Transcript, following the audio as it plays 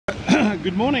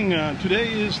Good morning.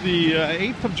 Today is the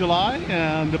 8th of July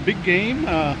and the big game,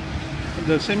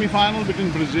 the semi-final between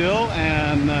Brazil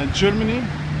and Germany.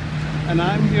 And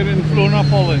I'm here in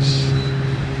Florianopolis.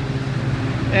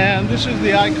 And this is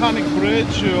the iconic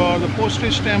bridge, or the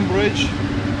postage stamp bridge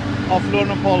of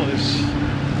Florianopolis.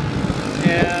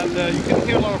 And you can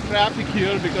hear a lot of traffic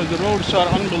here because the roads are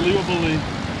unbelievably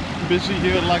busy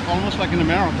here, almost like in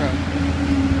America.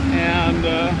 And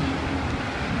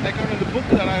according to the book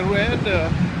that I read, the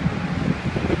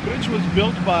bridge was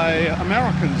built by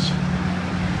Americans,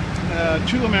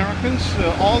 two Americans.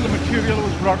 All the material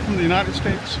was brought from the United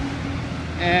States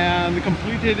and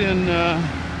completed in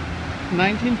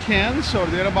 1910s or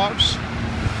thereabouts.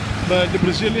 But the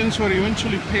Brazilians would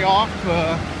eventually pay off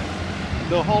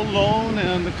the whole loan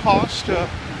and the cost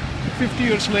 50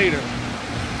 years later.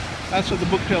 That's what the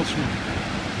book tells me.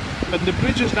 But the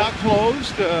bridge is not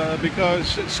closed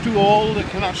because it's too old, it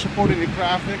cannot support any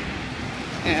traffic.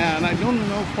 And I don't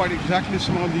know quite exactly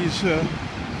some of these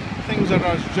things that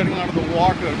are jutting out of the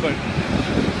water, but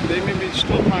they may be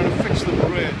still trying to fix the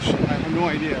bridge. I have no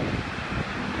idea.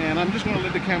 And I'm just going to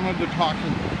let the camera do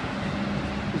talking.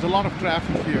 There's a lot of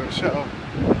traffic here, so.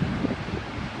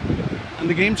 And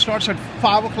the game starts at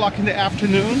 5 o'clock in the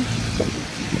afternoon,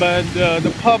 but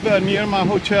the pub near my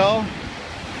hotel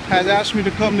has asked me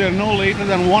to come there no later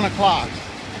than 1 o'clock.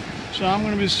 So I'm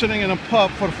going to be sitting in a pub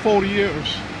for 4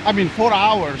 years. I mean 4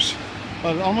 hours,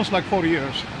 but almost like 4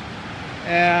 years.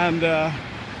 And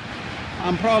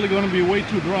I'm probably going to be way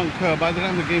too drunk by the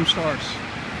time the game starts.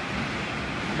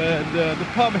 But the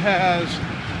pub has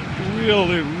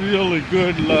really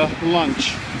good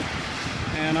lunch.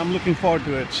 And I'm looking forward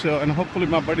to it. So, and hopefully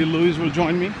my buddy Louis will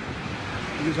join me,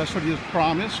 because that's what he has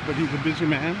promised, but he's a busy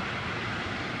man.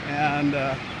 And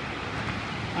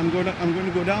I'm going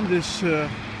to go down this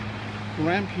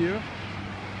ramp here.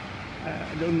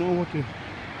 I don't know what to,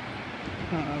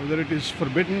 whether it is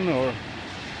forbidden or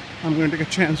I'm going to take a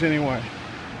chance anyway.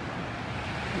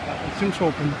 It seems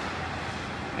open,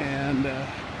 and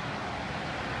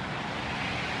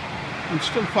I'm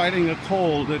still fighting a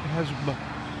cold that has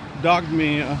dogged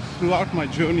me throughout my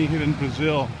journey here in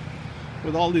Brazil,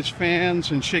 with all these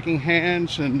fans and shaking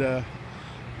hands and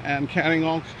carrying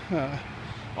all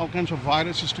kinds of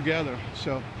viruses together.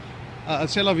 So,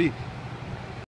 c'est la vie.